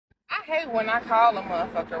hate when I call a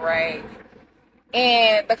motherfucker, right?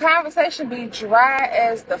 And the conversation be dry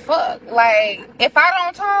as the fuck. Like, if I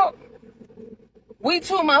don't talk, we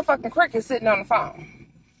two motherfucking crickets sitting on the phone.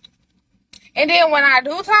 And then when I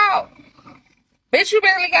do talk, bitch, you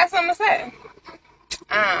barely got something to say.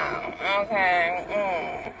 Oh,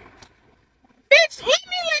 okay. Bitch, let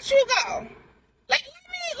me let you go. Like, let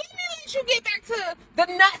me let you get back to the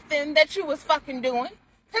nothing that you was fucking doing.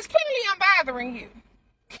 Because clearly I'm bothering you.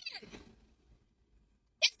 Clearly.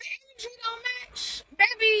 If the energy don't match,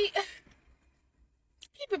 baby,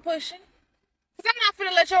 keep it pushing. Because I'm not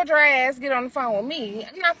finna let your dry ass get on the phone with me.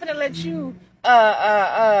 I'm not finna let you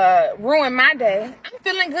ruin my day. I'm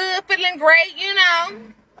feeling good, feeling great, you know.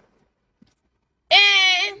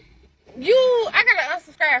 And I gotta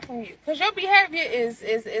unsubscribe from you. Because your behavior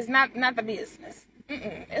is not the business.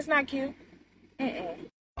 It's not cute.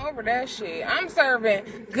 Over that shit. I'm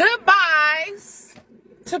serving goodbyes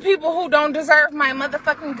to people who don't deserve my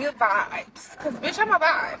motherfucking good vibes. Because, bitch, I'm a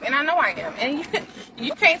vibe. And I know I am. And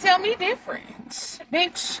you can't tell me different,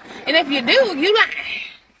 bitch. And if you do, you lie.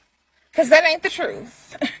 Because that ain't the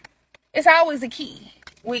truth. It's always a key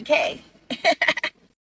with K.